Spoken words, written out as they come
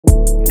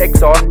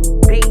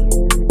XRP,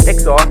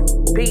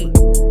 XRP,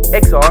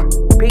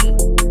 XRP,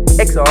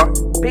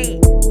 XRP,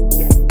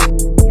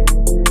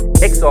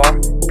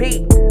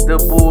 XRP. The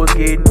Bulls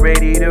getting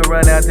ready to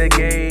run out the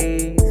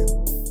gates.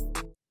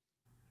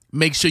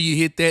 Make sure you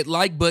hit that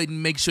like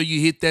button. Make sure you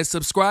hit that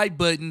subscribe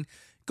button.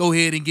 Go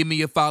ahead and give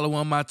me a follow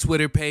on my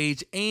Twitter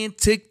page and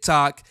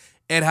TikTok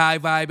at High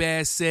Vibe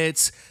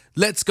Assets.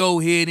 Let's go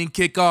ahead and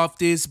kick off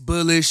this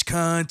bullish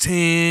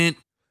content.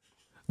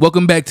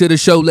 Welcome back to the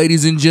show,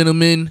 ladies and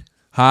gentlemen.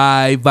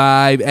 High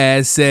Vibe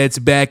Assets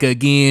back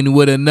again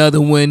with another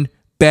one.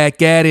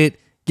 Back at it.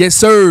 Yes,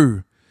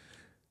 sir.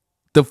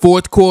 The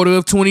fourth quarter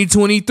of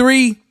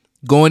 2023,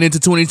 going into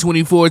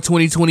 2024,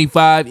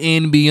 2025,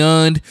 and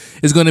beyond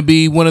is going to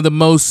be one of the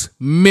most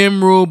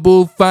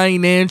memorable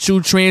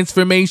financial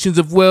transformations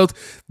of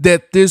wealth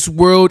that this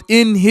world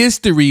in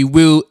history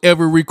will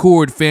ever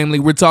record, family.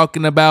 We're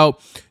talking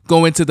about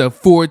going to the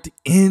fourth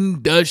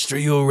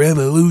industrial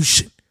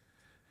revolution.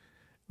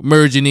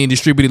 Merging in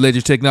distributed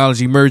ledger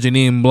technology, merging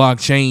in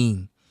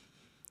blockchain.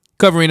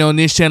 Covering on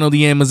this channel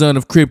the Amazon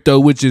of crypto,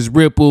 which is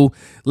Ripple,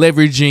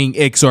 leveraging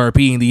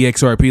XRP and the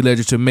XRP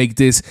ledger to make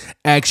this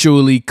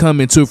actually come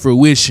into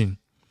fruition.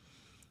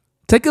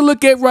 Take a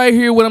look at right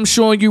here what I'm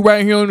showing you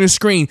right here on the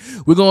screen.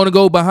 We're going to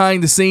go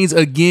behind the scenes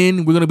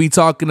again. We're going to be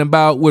talking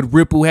about what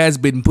Ripple has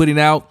been putting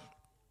out,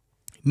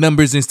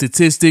 numbers and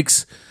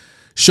statistics,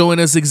 showing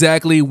us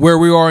exactly where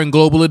we are in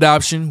global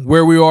adoption,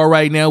 where we are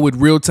right now with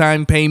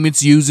real-time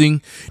payments using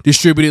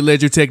distributed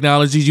ledger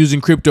technologies, using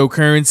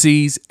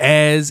cryptocurrencies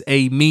as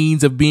a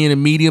means of being a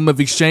medium of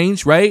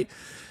exchange, right?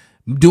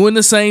 Doing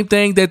the same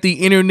thing that the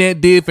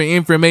internet did for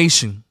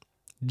information.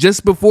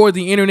 Just before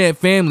the internet,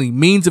 family,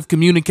 means of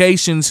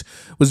communications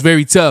was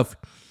very tough.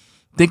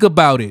 Think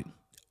about it.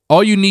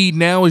 All you need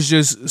now is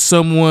just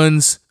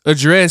someone's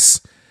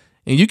address,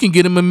 and you can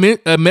get them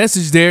a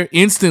message there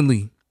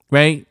instantly,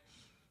 right?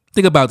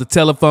 Think about the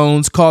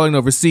telephones, calling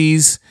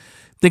overseas.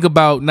 Think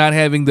about not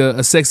having the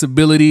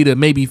accessibility to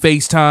maybe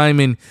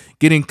FaceTime and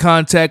get in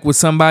contact with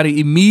somebody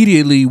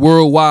immediately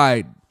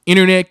worldwide.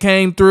 Internet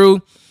came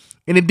through,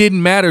 and it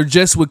didn't matter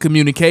just with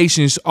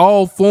communications,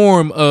 all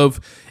form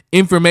of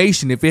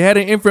information. If it had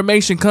an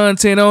information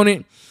content on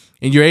it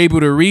and you're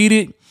able to read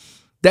it,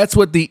 that's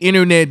what the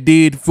internet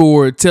did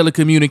for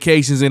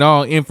telecommunications and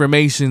all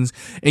informations.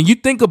 And you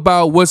think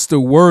about what's the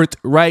worth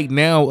right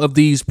now of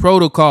these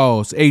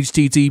protocols,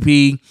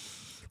 HTTP,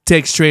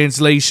 text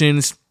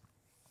translations,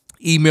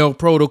 email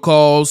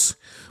protocols,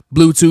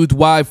 Bluetooth,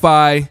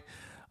 Wi-Fi,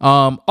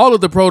 all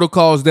of the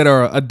protocols that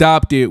are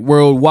adopted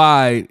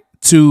worldwide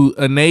to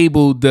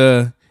enable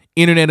the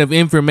internet of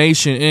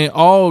information and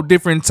all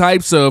different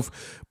types of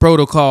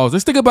protocols.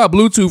 Let's think about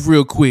Bluetooth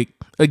real quick.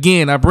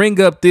 Again, I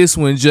bring up this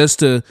one just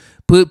to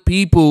put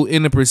people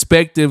in a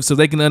perspective so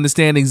they can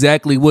understand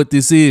exactly what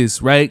this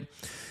is, right?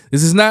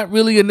 This is not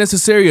really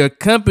a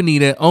company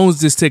that owns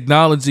this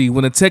technology.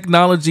 When a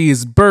technology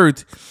is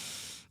birthed,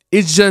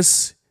 it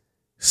just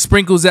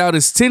sprinkles out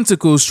its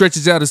tentacles,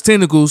 stretches out its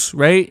tentacles,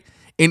 right?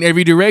 In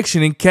every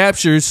direction and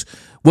captures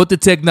what the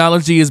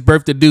technology is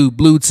birthed to do.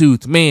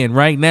 Bluetooth, man,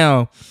 right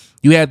now,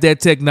 you have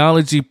that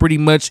technology pretty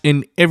much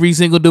in every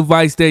single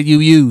device that you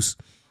use.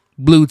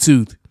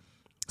 Bluetooth.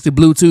 It's the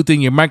Bluetooth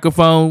in your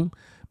microphone,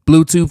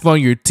 Bluetooth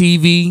on your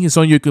TV, it's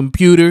on your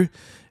computer,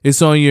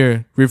 it's on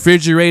your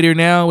refrigerator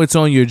now, it's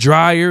on your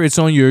dryer, it's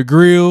on your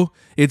grill,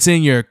 it's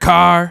in your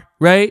car,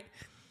 right?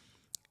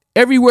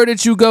 Everywhere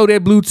that you go,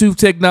 that Bluetooth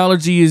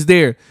technology is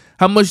there.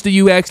 How much do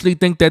you actually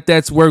think that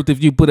that's worth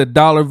if you put a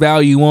dollar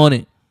value on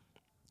it?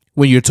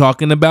 When you're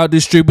talking about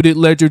distributed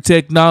ledger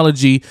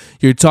technology,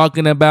 you're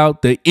talking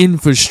about the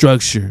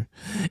infrastructure.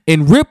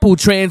 And Ripple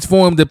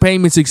transformed the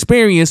payments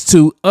experience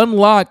to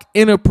unlock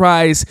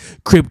enterprise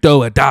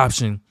crypto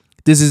adoption.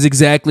 This is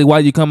exactly why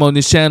you come on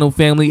this channel,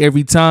 family,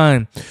 every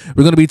time.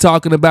 We're going to be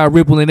talking about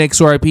Ripple and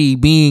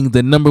XRP being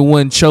the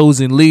 #1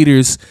 chosen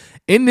leaders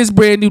in this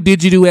brand new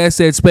digital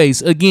asset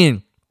space.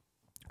 Again,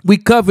 we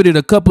covered it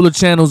a couple of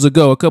channels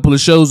ago, a couple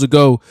of shows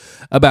ago,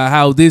 about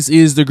how this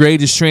is the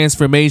greatest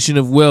transformation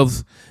of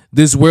wealth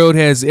this world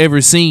has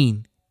ever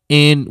seen.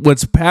 And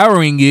what's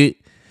powering it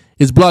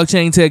is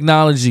blockchain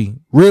technology.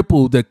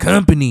 Ripple, the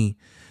company,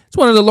 it's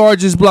one of the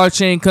largest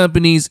blockchain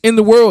companies in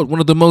the world, one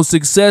of the most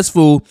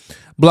successful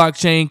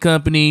blockchain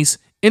companies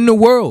in the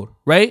world,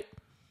 right?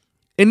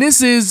 And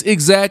this is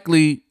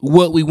exactly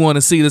what we want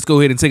to see. Let's go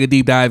ahead and take a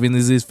deep dive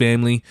into this,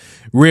 family.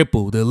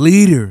 Ripple, the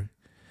leader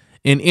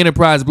in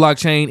enterprise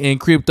blockchain and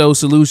crypto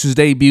solutions,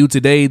 debuted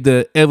today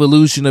the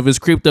evolution of its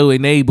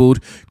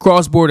crypto-enabled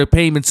cross-border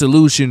payment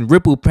solution,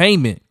 Ripple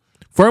Payment,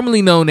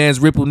 formerly known as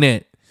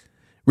RippleNet.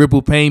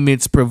 Ripple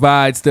Payments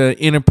provides the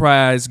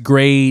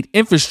enterprise-grade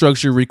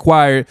infrastructure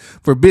required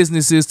for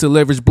businesses to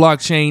leverage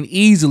blockchain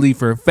easily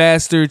for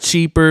faster,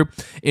 cheaper,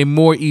 and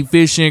more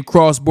efficient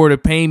cross-border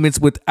payments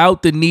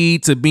without the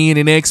need to be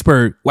an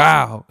expert.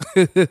 Wow.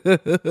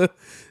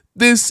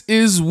 This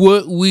is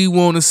what we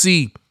want to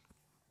see.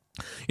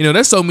 You know,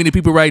 there's so many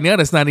people right now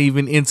that's not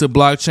even into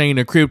blockchain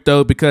or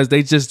crypto because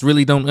they just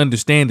really don't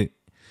understand it.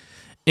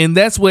 And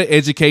that's what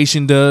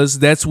education does.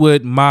 That's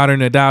what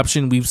modern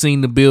adoption. We've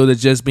seen the bill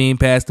that's just being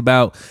passed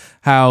about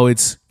how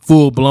it's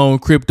full-blown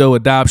crypto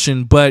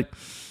adoption. But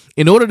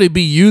in order to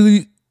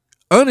be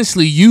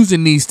honestly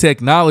using these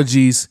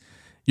technologies,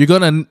 you're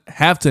going to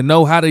have to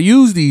know how to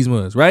use these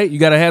ones, right? You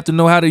got to have to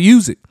know how to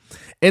use it.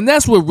 And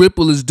that's what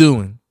Ripple is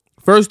doing.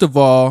 First of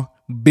all,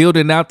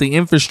 building out the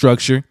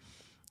infrastructure,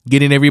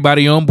 getting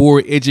everybody on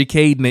board,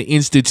 educating the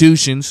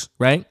institutions,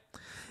 right?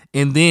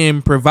 And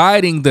then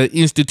providing the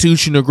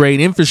institutional grade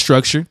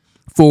infrastructure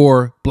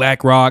for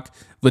BlackRock,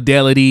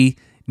 Fidelity,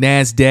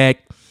 NASDAQ,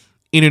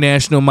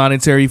 International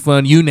Monetary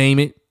Fund, you name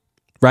it,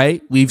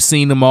 right? We've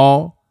seen them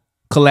all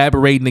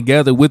collaborating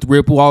together with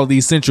Ripple, all of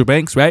these central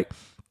banks, right?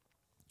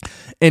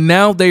 And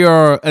now they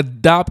are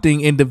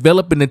adopting and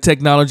developing the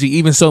technology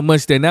even so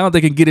much that now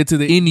they can get it to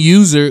the end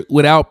user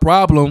without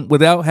problem,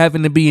 without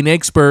having to be an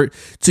expert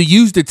to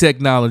use the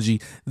technology.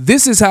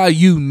 This is how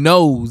you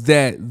know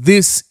that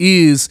this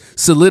is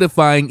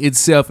solidifying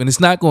itself and it's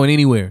not going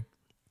anywhere.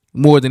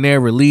 More than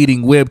ever,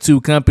 leading Web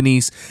 2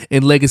 companies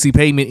and legacy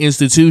payment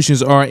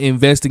institutions are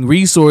investing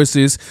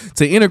resources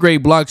to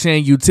integrate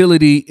blockchain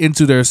utility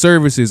into their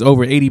services.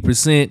 Over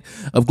 80%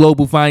 of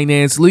global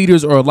finance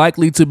leaders are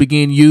likely to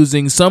begin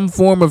using some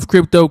form of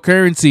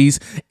cryptocurrencies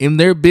in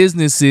their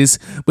businesses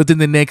within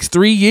the next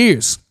 3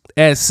 years.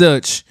 As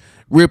such,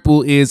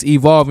 Ripple is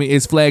evolving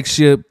its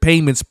flagship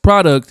payments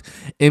product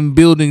and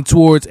building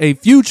towards a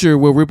future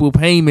where Ripple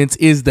Payments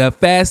is the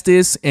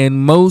fastest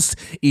and most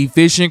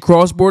efficient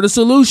cross-border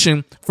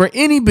solution for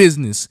any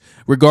business,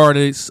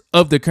 regardless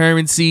of the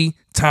currency,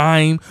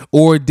 time,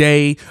 or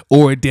day,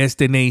 or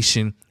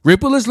destination.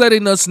 Ripple is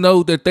letting us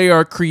know that they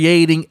are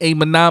creating a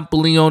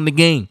monopoly on the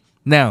game.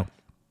 Now,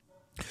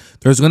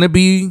 there's going to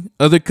be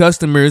other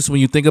customers when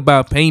you think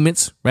about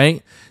payments,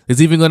 right?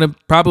 There's even going to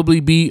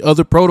probably be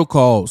other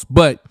protocols,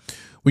 but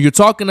when you're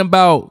talking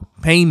about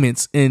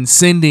payments and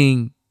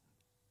sending,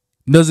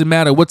 doesn't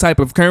matter what type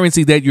of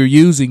currency that you're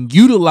using,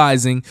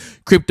 utilizing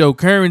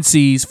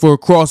cryptocurrencies for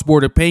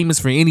cross-border payments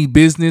for any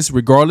business,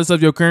 regardless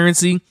of your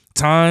currency,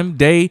 time,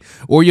 day,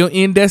 or your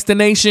end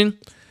destination.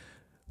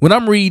 When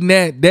I'm reading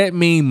that, that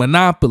means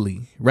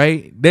monopoly,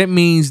 right? That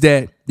means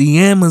that the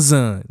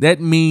Amazon,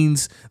 that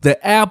means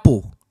the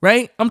Apple,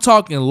 right? I'm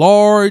talking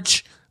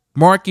large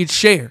market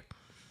share.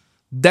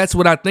 That's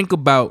what I think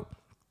about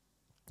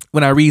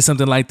when I read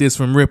something like this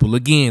from Ripple.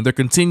 Again, they're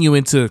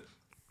continuing to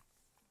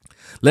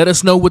let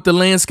us know what the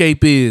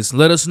landscape is.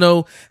 Let us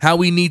know how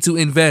we need to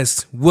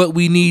invest, what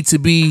we need to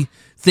be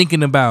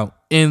thinking about.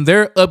 And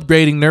they're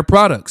upgrading their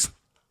products.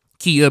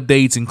 Key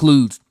updates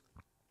include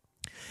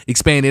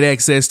expanded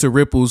access to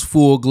Ripple's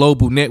full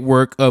global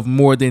network of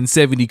more than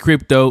 70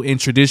 crypto and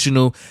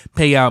traditional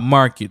payout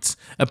markets,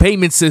 a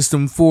payment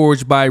system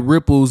forged by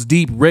Ripple's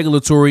deep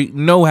regulatory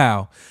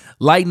know-how,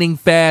 lightning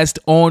fast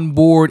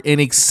onboard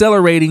and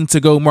accelerating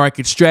to-go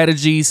market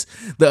strategies,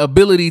 the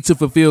ability to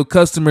fulfill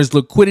customers'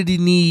 liquidity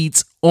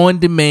needs on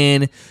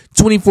demand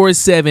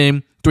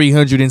 24/7,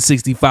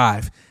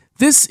 365.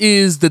 This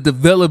is the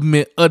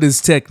development of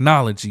this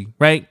technology,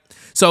 right?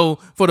 So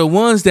for the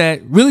ones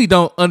that really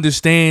don't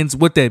understand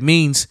what that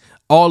means,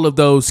 all of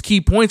those key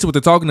points of what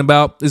they're talking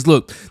about is,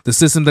 look, the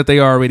system that they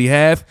already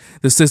have,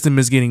 the system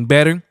is getting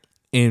better.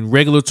 And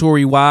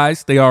regulatory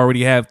wise, they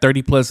already have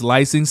 30 plus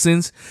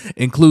licenses,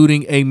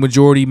 including a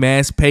majority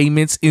mass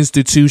payments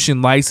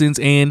institution license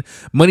and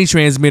money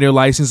transmitter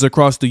license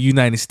across the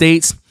United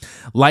States.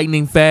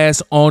 Lightning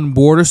fast on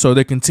border, so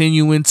they're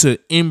continuing to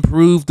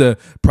improve the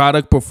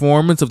product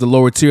performance of the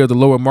lower tier of the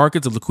lower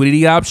markets of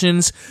liquidity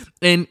options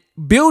and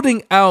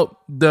building out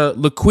the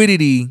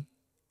liquidity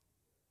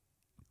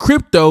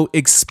crypto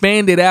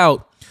expanded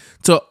out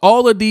to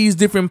all of these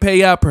different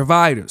payout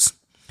providers.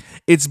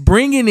 It's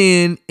bringing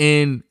in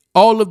and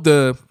all of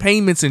the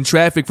payments and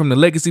traffic from the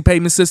legacy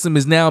payment system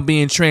is now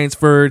being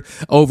transferred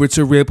over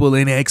to Ripple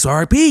and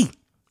XRP.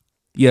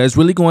 Yeah, it's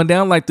really going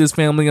down like this,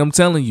 family. I'm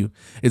telling you,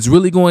 it's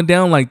really going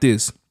down like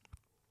this.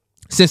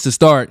 Since the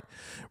start,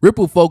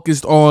 Ripple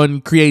focused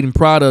on creating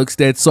products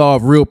that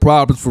solve real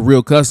problems for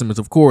real customers.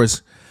 Of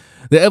course,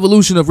 the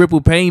evolution of Ripple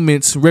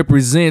Payments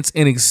represents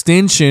an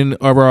extension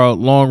of our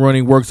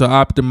long-running work to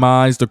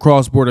optimize the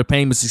cross-border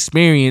payments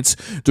experience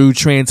through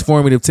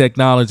transformative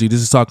technology.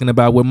 This is talking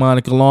about what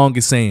Monica Long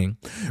is saying.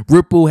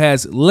 Ripple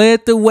has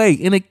led the way.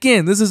 And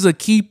again, this is a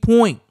key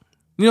point.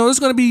 You know, there's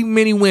going to be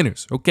many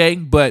winners, okay?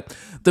 But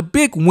the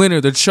big winner,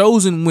 the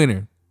chosen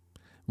winner,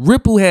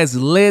 Ripple has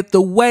led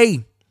the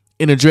way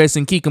in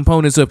addressing key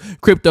components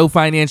of crypto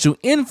financial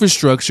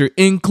infrastructure,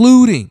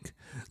 including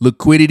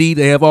liquidity.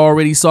 They have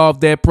already solved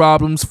their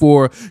problems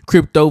for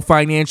crypto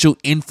financial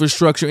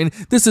infrastructure. And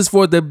this is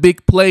for the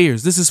big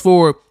players. This is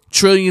for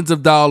trillions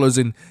of dollars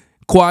and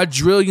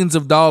quadrillions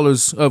of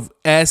dollars of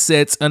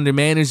assets under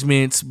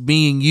management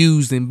being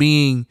used and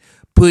being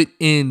put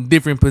in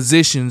different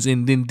positions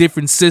and in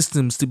different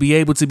systems to be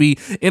able to be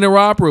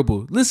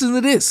interoperable. Listen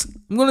to this.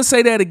 I'm going to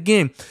say that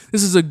again.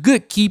 This is a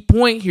good key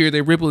point here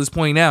that Ripple is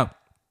pointing out.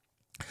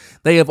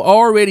 They have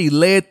already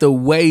led the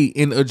way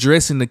in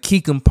addressing the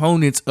key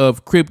components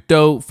of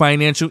crypto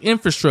financial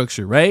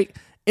infrastructure, right?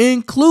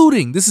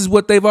 including, this is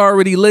what they've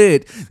already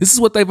led, this is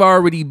what they've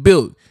already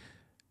built,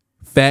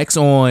 facts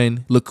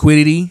on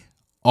liquidity,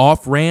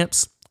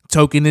 off-ramps,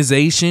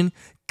 tokenization,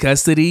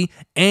 custody,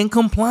 and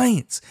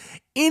compliance.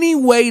 Any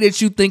way that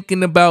you're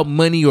thinking about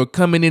money or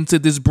coming into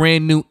this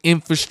brand new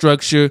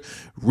infrastructure,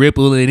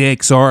 Ripple and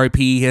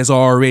XRP has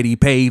already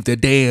paved the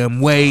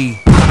damn way.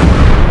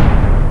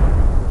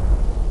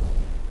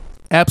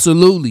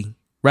 Absolutely,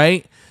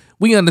 right?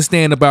 We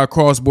understand about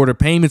cross-border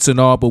payments and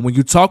all, but when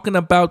you're talking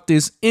about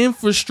this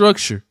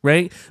infrastructure,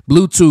 right?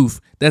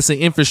 Bluetooth, that's an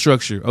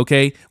infrastructure,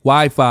 okay?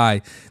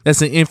 Wi-Fi,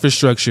 that's an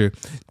infrastructure.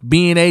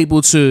 Being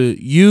able to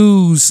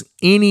use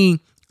any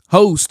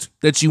host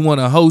that you want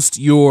to host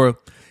your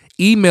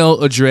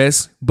email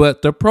address,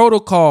 but the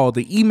protocol,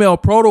 the email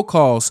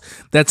protocols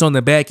that's on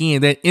the back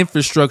end, that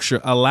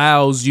infrastructure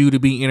allows you to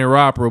be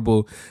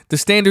interoperable. The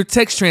standard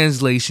text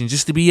translation,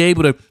 just to be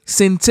able to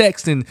send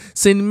text and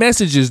send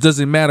messages,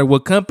 doesn't matter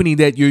what company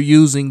that you're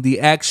using, the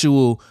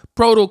actual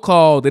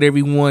protocol that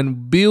everyone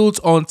builds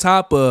on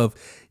top of.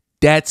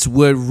 That's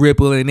what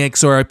Ripple and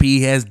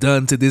XRP has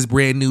done to this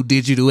brand new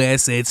digital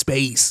asset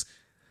space.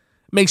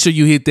 Make sure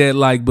you hit that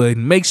like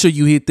button. Make sure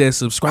you hit that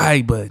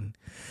subscribe button.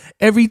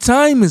 Every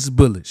time is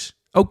bullish,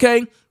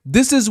 okay?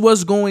 This is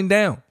what's going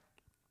down.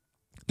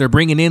 They're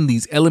bringing in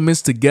these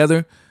elements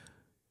together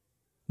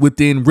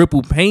within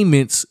Ripple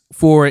payments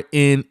for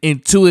an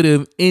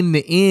intuitive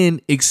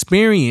end-to-end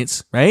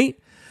experience, right?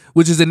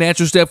 Which is a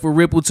natural step for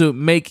Ripple to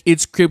make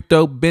its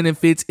crypto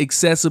benefits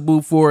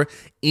accessible for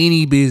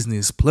any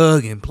business.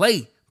 Plug and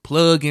play,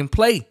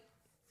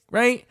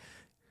 right?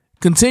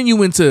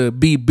 Continuing to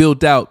be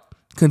built out,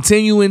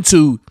 continuing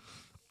to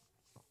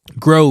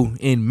grow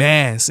in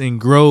mass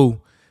and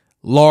grow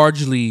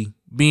largely,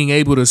 being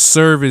able to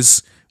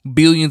service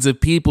billions of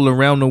people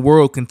around the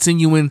world,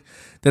 continuing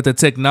that the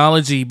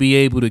technology be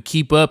able to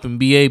keep up and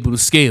be able to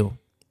scale,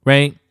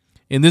 right?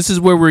 And this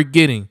is where we're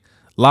getting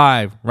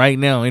live right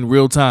now in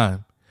real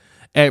time.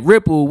 At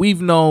Ripple,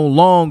 we've known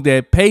long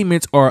that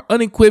payments are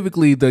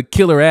unequivocally the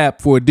killer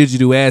app for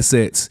digital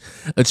assets.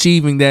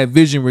 Achieving that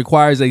vision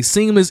requires a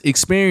seamless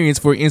experience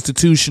for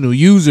institutional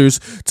users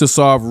to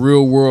solve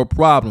real-world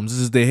problems.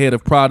 This is the head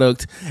of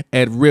product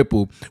at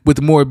Ripple.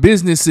 With more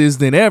businesses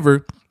than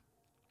ever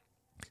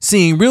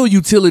seeing real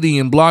utility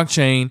in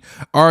blockchain,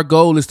 our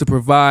goal is to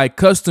provide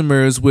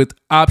customers with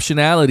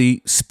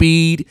optionality,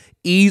 speed,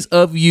 ease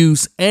of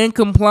use, and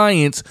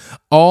compliance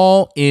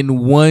all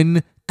in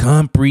one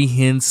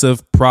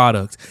comprehensive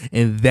product.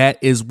 And that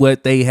is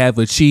what they have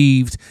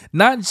achieved,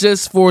 not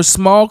just for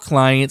small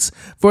clients,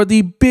 for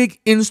the big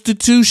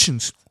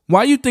institutions.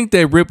 Why do you think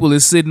that Ripple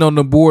is sitting on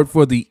the board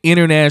for the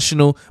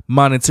International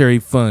Monetary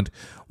Fund?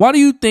 Why do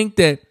you think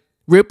that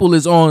Ripple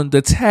is on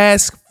the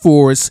task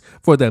force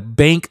for the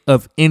Bank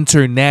of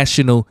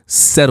International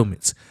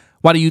Settlements?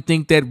 Why do you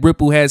think that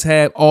Ripple has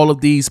had all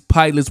of these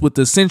pilots with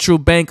the Central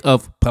Bank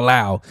of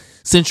Palau,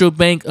 Central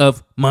Bank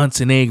of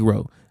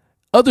Montenegro,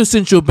 other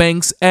central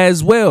banks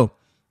as well?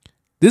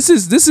 This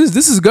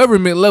is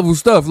government level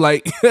stuff.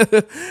 Like,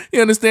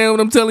 you understand what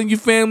I'm telling you,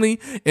 family?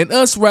 And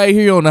us right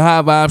here on the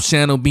High Vibes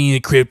channel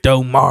being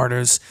crypto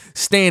martyrs,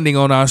 standing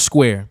on our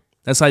square.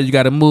 That's how you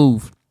got to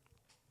move.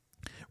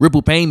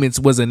 Ripple Payments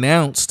was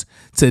announced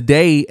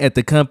today at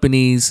the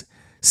company's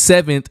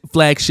 7th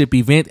flagship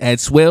event at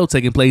Swell,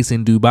 taking place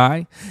in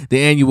Dubai. The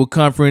annual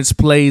conference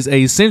plays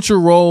a central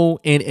role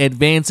in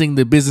advancing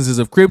the businesses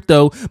of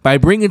crypto by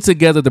bringing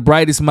together the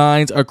brightest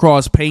minds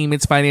across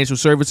payments, financial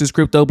services,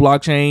 crypto,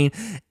 blockchain,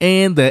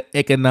 and the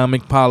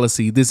economic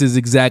policy. This is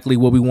exactly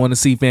what we want to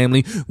see,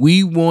 family.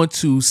 We want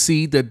to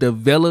see the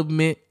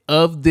development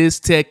of this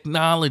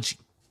technology.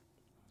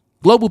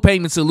 Global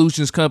payment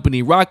solutions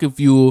company Rocket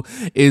Fuel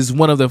is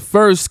one of the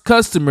first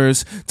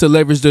customers to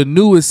leverage the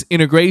newest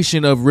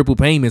integration of Ripple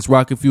Payments.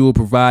 Rocket Fuel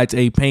provides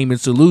a payment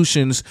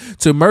solutions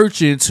to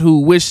merchants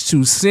who wish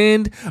to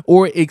send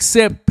or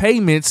accept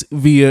payments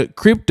via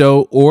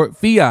crypto or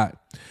fiat.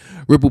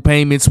 Ripple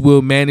Payments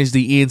will manage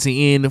the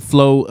end-to-end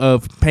flow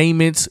of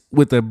payments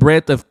with a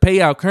breadth of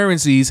payout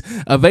currencies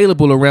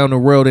available around the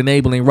world,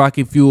 enabling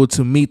Rocket Fuel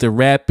to meet the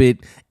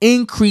rapid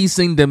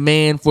increasing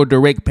demand for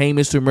direct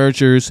payments to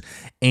merchants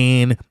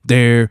and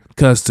their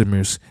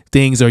customers.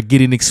 Things are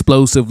getting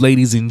explosive,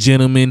 ladies and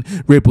gentlemen.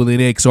 Ripple and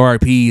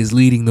XRP is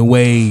leading the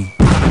way.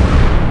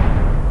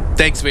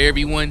 Thanks for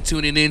everyone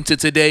tuning in to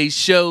today's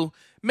show.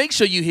 Make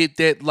sure you hit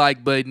that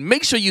like button.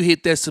 Make sure you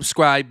hit that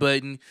subscribe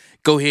button.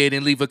 Go ahead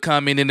and leave a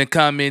comment in the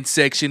comment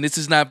section. This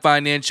is not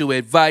financial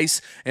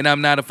advice, and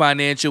I'm not a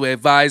financial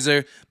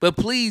advisor. But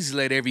please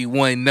let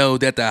everyone know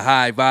that the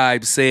High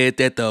Vibe said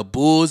that the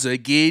Bulls are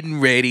getting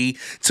ready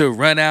to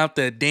run out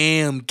the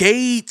damn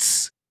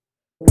gates.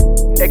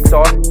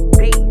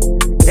 XRP.